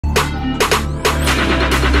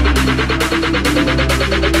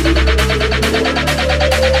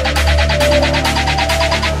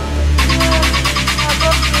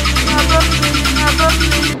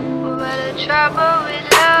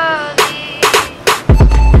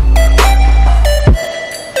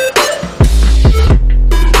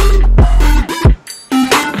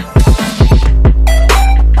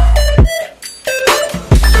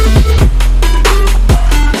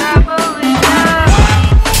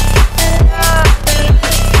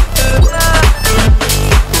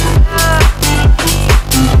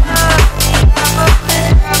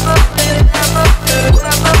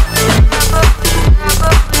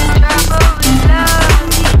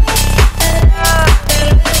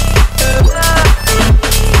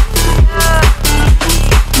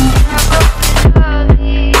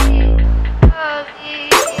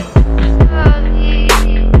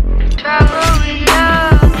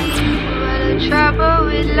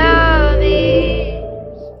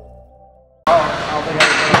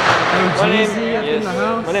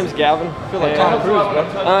My name's Gavin. I feel like Tom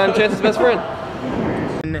Cruise, bro. I'm Chance's best friend.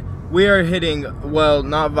 We are hitting, well,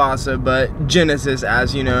 not Vasa, but Genesis,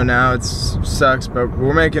 as you know now. It sucks, but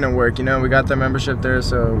we're making it work, you know? We got the membership there,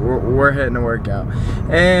 so we're hitting a workout.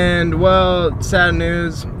 And, well, sad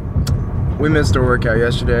news, we missed our workout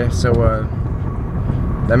yesterday, so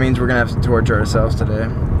that means we're gonna have to torture ourselves today,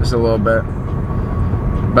 just a little bit.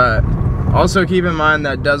 But also keep in mind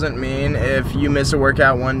that doesn't mean if you miss a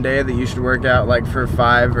workout one day that you should work out like for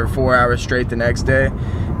 5 or 4 hours straight the next day,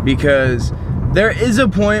 because there is a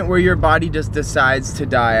point where your body just decides to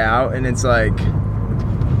die out, and it's like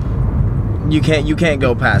you can't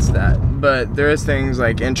go past that. But there is things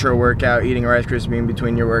like intro workout, eating a Rice Krispie in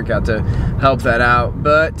between your workout to help that out,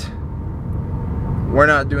 but we're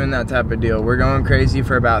not doing that type of deal. We're going crazy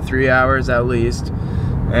for about 3 hours at least,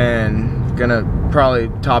 and gonna probably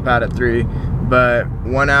top out at 3. But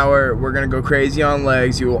 1 hour, we're gonna go crazy on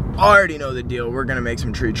legs. You will already know the deal. We're gonna make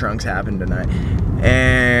some tree trunks happen tonight.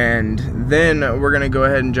 And then we're gonna go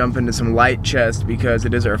ahead and jump into some light chest because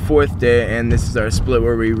it is our 4th day, and this is our split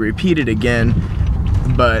where we repeat it again,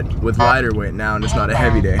 but with lighter weight now, and it's not a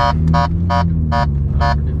heavy day.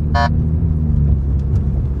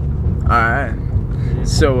 Alright,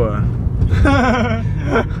 so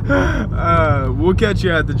we'll catch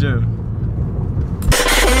you at the gym.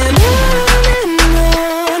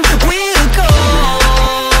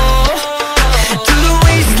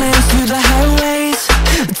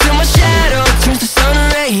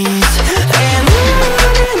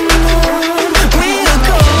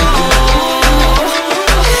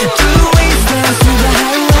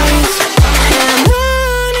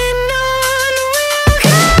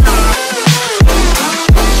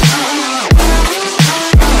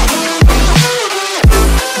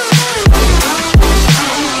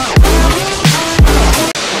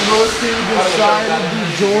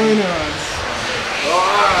 Join us.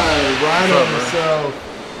 Alright, Ryan on himself.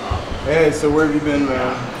 Hey, so where have you been,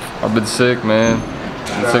 man? I've been sick, man.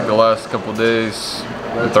 Been sick the last couple days.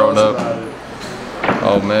 Been throwing up.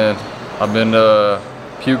 Oh man, I've been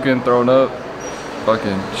puking, throwing up,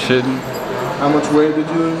 fucking shitting. How much weight did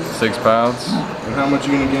you lose? 6 pounds. And how much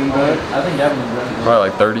you gonna gain back? I think Gavin's ready. Probably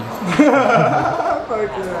like 30.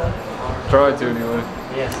 Fuck yeah. Try to anyway.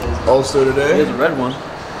 Yes, Also today? There's a red one.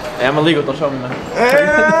 Hey, I'm illegal, don't show me, man.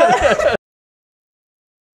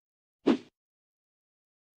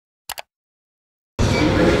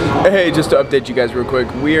 Hey, just to update you guys real quick,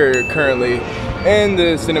 we are currently in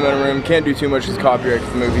the cinema room. Can't do too much because copyright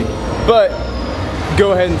the movie, but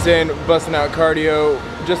go ahead and stand, busting out cardio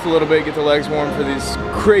just a little bit, get the legs warm for this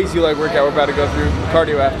crazy leg workout we're about to go through.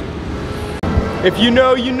 Cardio after. If you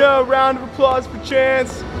know, you know. Round of applause for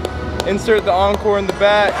Chance. Insert the encore in the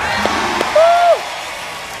back.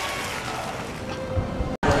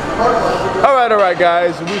 Alright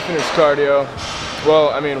guys, we finished cardio. Well,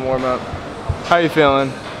 I mean warm up. How you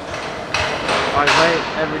feeling? I wait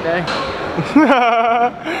every day.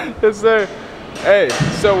 Yes sir. Hey,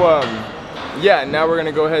 so yeah, now we're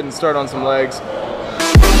gonna go ahead and start on some legs.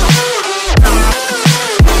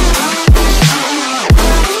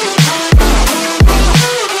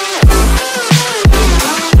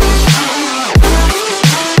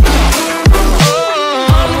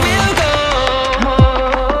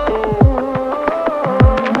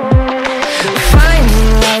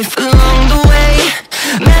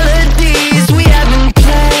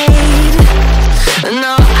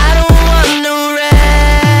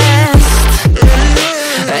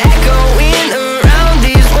 Echo in the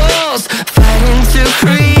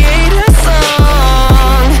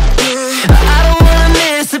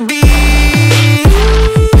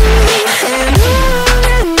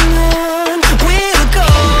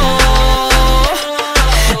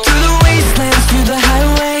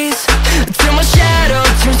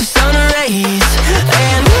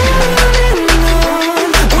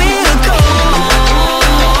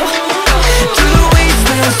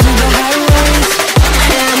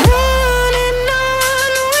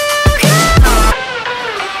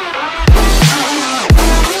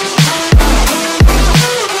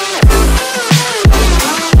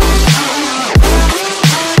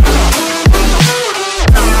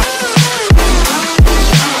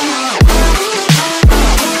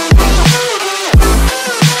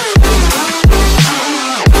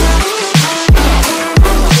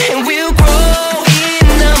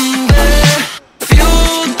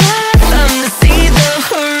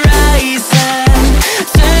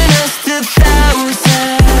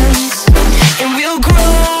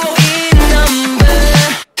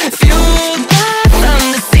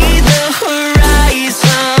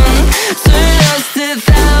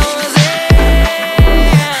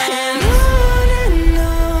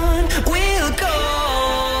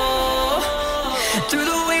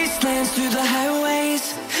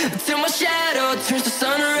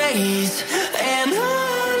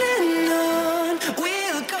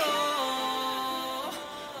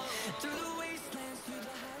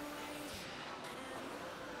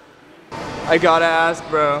I gotta ask,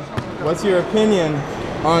 bro. What's your opinion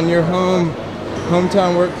on your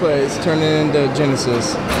hometown workplace turning into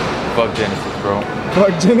Genesis? Fuck Genesis, bro.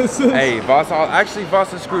 Fuck Genesis? Hey, actually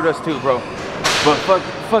Voss screwed us too, bro. But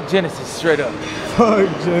fuck Genesis, straight up. Fuck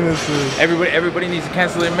Genesis. Everybody needs to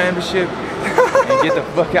cancel their membership and get the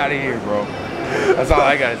fuck out of here, bro. That's all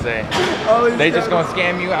I gotta say. They just gonna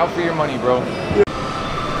scam you out for your money, bro.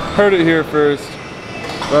 Heard it here first.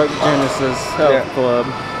 Fuck Genesis Health Club.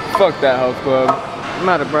 Fuck that health club. I'm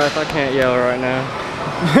out of breath, I can't yell right now.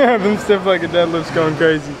 Yeah, them stiff like a deadlift's going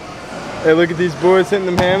crazy. Hey, look at these boys hitting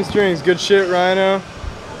them hamstrings. Good shit, Rhino.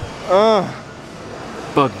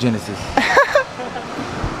 Fuck Genesis.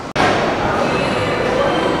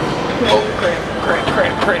 Oh,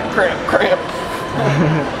 cramp.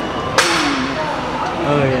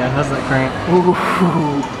 Oh yeah, how's that cramp? Ooh.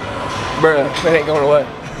 Bruh, that ain't going away.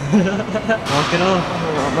 Walk it off.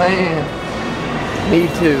 Oh man. Me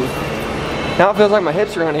too. Now it feels like my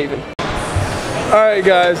hips are uneven. Alright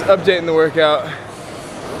guys, updating the workout.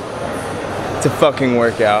 It's a fucking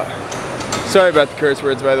workout. Sorry about the curse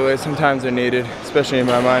words, by the way. Sometimes they're needed, especially in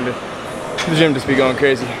my mind. The gym just be going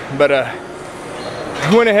crazy. But I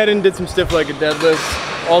went ahead and did some stiff legged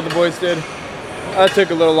deadlifts. All the boys did. I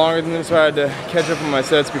took a little longer than this, so I had to catch up on my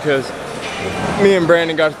sets because me and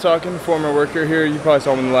Brandon got to talking, former worker here. You probably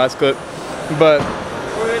saw him in the last clip. But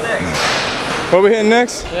What are we hitting next? what are we hitting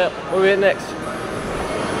next? Yep, what are we hitting next?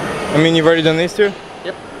 I mean, you've already done these two?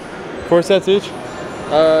 Yep. 4 sets each?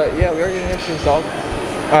 Yeah, we already did hamstrings, dog.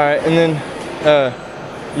 Alright, and then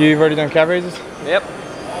you've already done calf raises? Yep.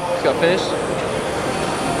 Just got finished.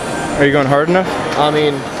 Are you going hard enough? I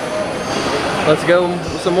mean, let's go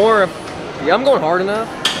some more. Yeah, I'm going hard enough.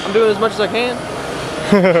 I'm doing as much as I can.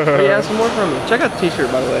 But yeah, some more from me. Check out the t-shirt,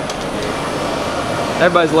 by the way.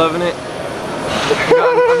 Everybody's loving it.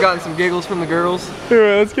 I've gotten some giggles from the girls.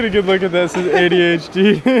 Anyway, let's get a good look at that. It says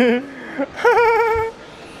ADHD.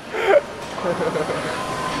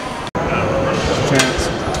 Chance,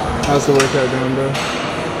 how's the workout going, bro?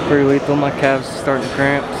 Pretty lethal, my calves are starting to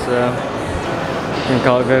cramp, so I'm gonna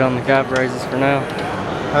call it good on the calf raises for now.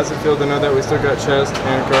 How's it feel to know that we still got chest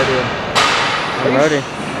and cardio? I'm ready.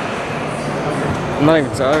 I'm not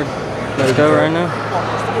even tired. Let's go right now.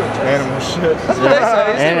 Animal shit. That's what they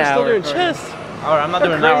say. And We're still hour. doing chest. Alright, I'm not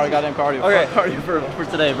doing an hour, I got them cardio. Okay. Cardio for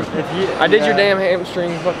today, bro. I did your damn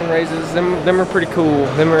hamstring fucking raises. Them are pretty cool.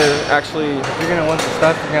 Them are actually. If you're gonna want the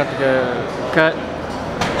stuff, you're gonna have to go cut.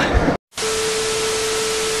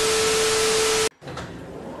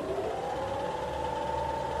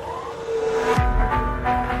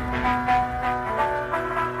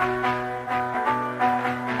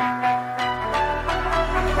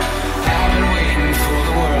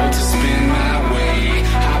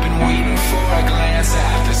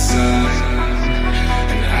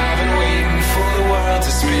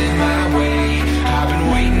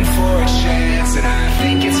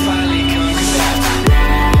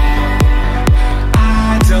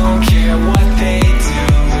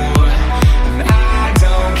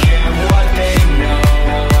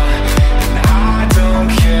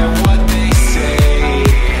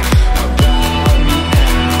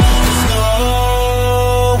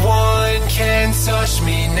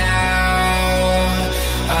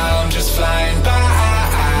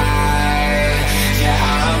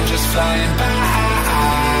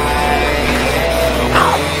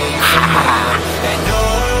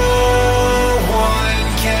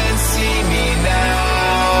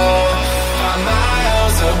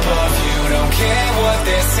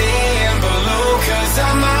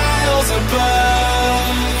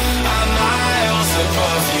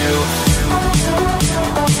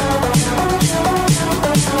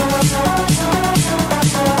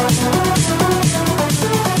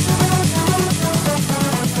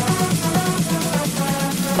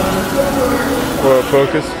 Well,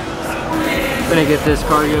 focus. Gonna get this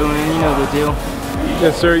cardio in, you know the deal.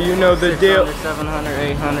 Yes, sir, you know the deal. 700,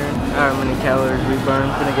 800, however many calories we burn.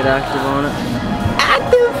 Gonna get active on it.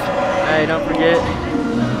 Active! Hey, don't forget,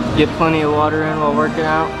 get plenty of water in while working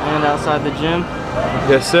out and outside the gym.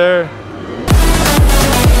 Yes, sir.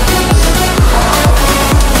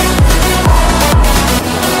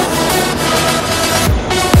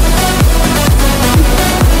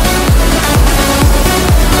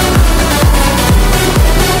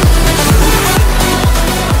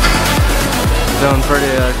 Feeling pretty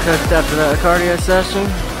cooked after that cardio session,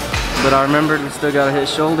 but I remembered we still gotta hit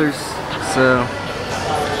shoulders, so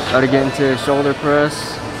gotta get into a shoulder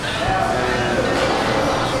press,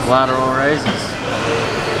 lateral raises.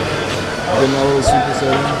 Getting a little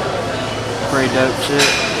supersetting. Pretty dope shit.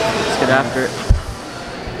 Let's get after it.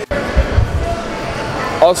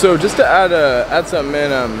 Also, just to add something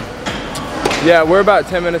in, yeah, we're about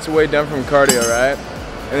 10 minutes away done from cardio, right?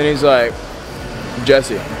 And then he's like,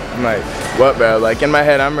 Jesse. I'm like, what, bro? Like, in my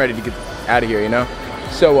head, I'm ready to get out of here, you know?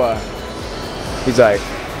 So, he's like,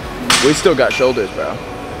 we still got shoulders, bro.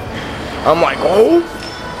 I'm like, oh.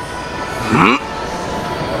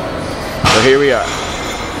 So here we are.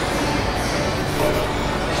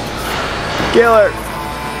 Killer.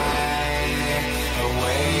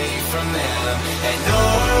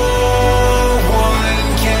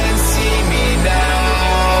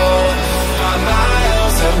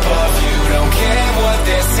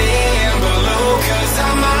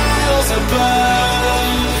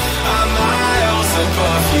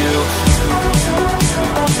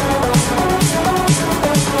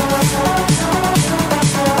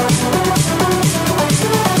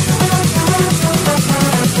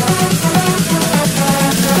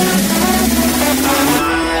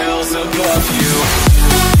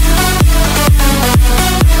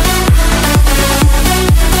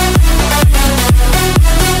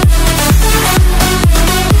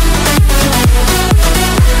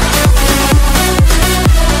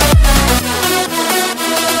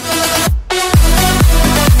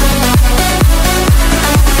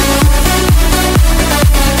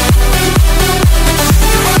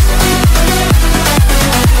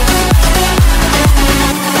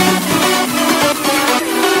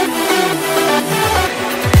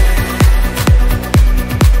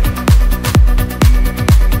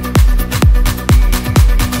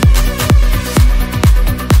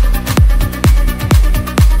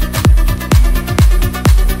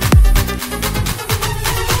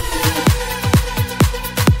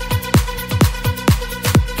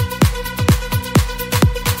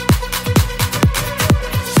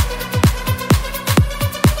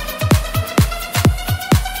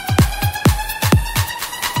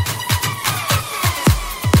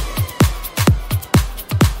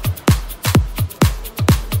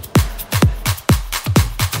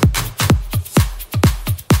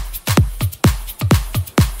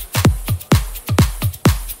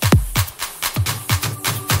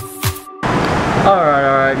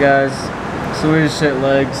 Alright guys, so we just hit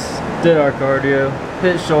legs, did our cardio,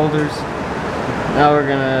 hit shoulders. Now we're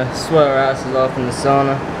gonna sweat our asses off in the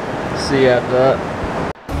sauna. See you after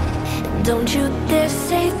that. Don't you dare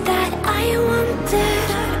say that I wanted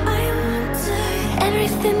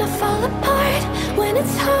everything to fall apart when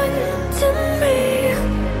it's haunting me.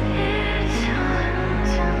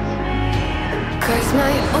 'Cause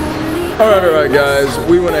my only Alright guys,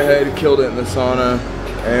 we went ahead, killed it in the sauna,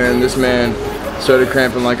 and this man started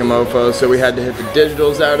cramping like a mofo, so we had to hit the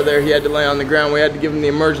digitals out of there. He had to lay on the ground. We had to give him the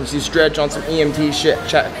emergency stretch on some EMT shit.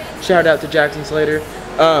 Shout out to Jackson Slater.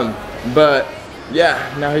 But yeah,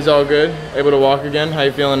 now he's all good, able to walk again. How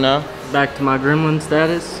you feeling now? Back to my gremlin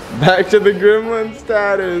status. Back to the gremlin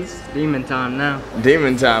status. Demon time now.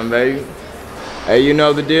 Demon time, baby. Hey, you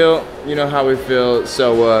know the deal. You know how we feel,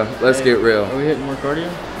 so let's get real. Are we hitting more cardio?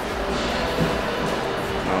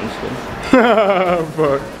 No, I'm just kidding.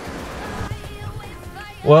 Fuck.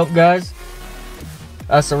 Well guys,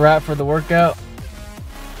 that's a wrap for the workout.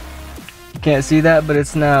 Can't see that, but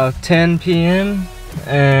it's now 10 p.m.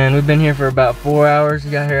 and we've been here for about 4 hours.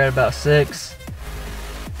 We got here at about 6.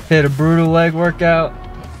 Hit a brutal leg workout,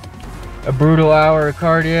 a brutal hour of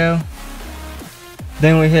cardio.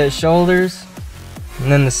 Then we hit shoulders,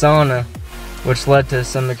 and then the sauna, which led to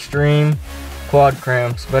some extreme quad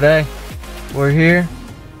cramps. But hey, we're here,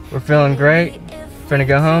 we're feeling great. Finna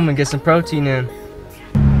go home and get some protein in.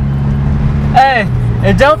 Hey,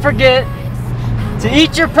 and don't forget to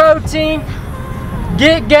eat your protein,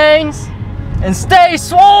 get gains, and stay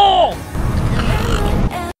swole!